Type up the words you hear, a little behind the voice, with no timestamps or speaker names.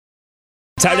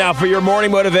Time now for your morning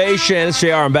motivation. It's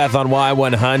JR and Beth on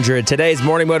Y100. Today's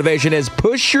morning motivation is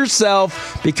push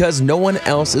yourself because no one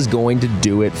else is going to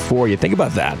do it for you. Think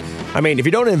about that. I mean, if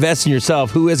you don't invest in yourself,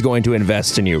 who is going to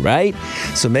invest in you, right?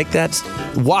 So make that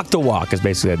walk the walk is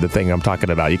basically the thing I'm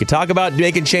talking about. You can talk about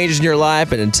making changes in your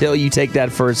life, and until you take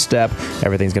that first step,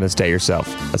 everything's going to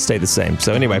stay the same.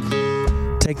 So anyway,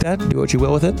 take that, do what you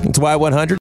will with it. It's Y100.